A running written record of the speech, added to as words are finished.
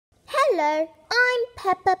Hello, I'm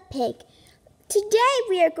Peppa Pig. Today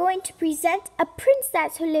we are going to present a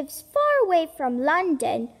princess who lives far away from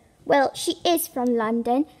London. Well, she is from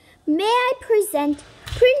London. May I present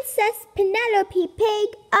Princess Penelope Pig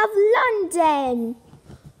of London?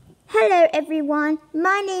 Hello everyone,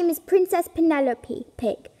 my name is Princess Penelope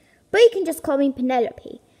Pig, but you can just call me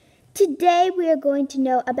Penelope. Today we are going to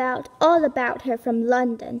know all about her from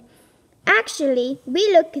London. Actually, we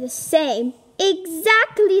look the same,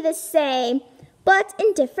 exactly the same, but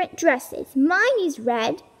in different dresses. Mine is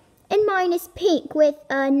red and mine is pink with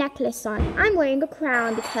a necklace on. I'm wearing a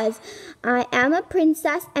crown because I am a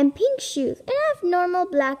princess, and pink shoes, and I have normal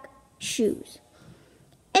black shoes.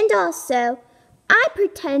 And also, I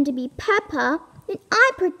pretend to be Peppa and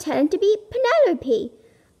I pretend to be Penelope.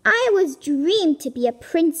 I was dreamed to be a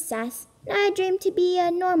princess. I dreamed to be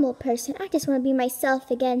a normal person. I just want to be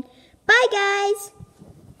myself again. Bye, guys!